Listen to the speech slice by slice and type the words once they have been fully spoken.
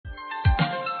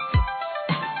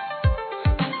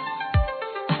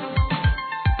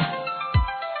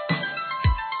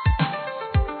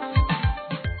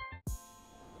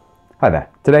Hi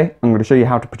there, today I'm going to show you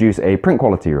how to produce a print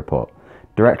quality report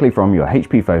directly from your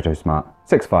HP Photosmart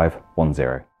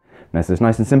 6510. Now, this is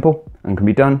nice and simple and can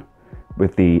be done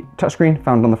with the touchscreen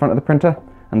found on the front of the printer,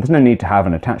 and there's no need to have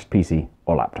an attached PC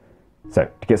or laptop. So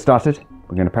to get started,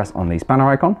 we're going to press on the spanner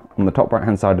icon on the top right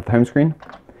hand side of the home screen.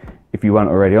 If you weren't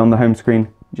already on the home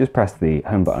screen, just press the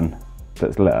home button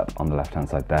that's lit up on the left hand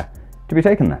side there to be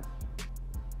taken there.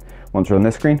 Once we're on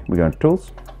this screen, we go into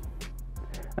Tools.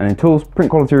 And in Tools,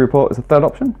 Print Quality Report is the third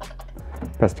option.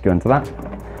 Press to go into that.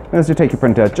 And this will take your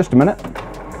printer just a minute.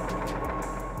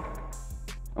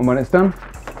 And when it's done,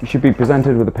 you should be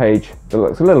presented with a page that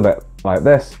looks a little bit like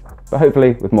this, but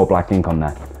hopefully with more black ink on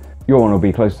there. Your one will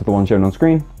be close to the one shown on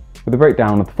screen, with a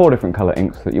breakdown of the 4 different colour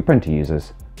inks that your printer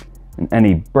uses. And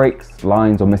any breaks,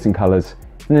 lines or missing colours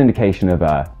is an indication of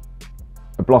a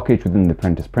blockage within the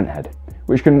printer's printhead,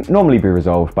 which can normally be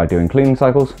resolved by doing cleaning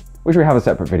cycles, which we have a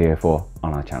separate video for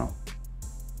on our channel.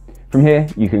 From here,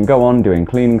 you can go on doing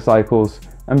cleaning cycles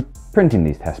and printing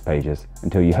these test pages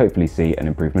until you hopefully see an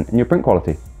improvement in your print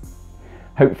quality.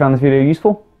 Hope you found this video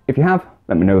useful. If you have,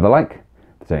 let me know with a like.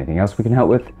 If there's anything else we can help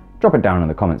with, drop it down in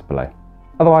the comments below.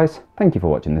 Otherwise, thank you for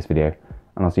watching this video,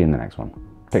 and I'll see you in the next one.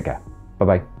 Take care. Bye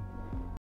bye.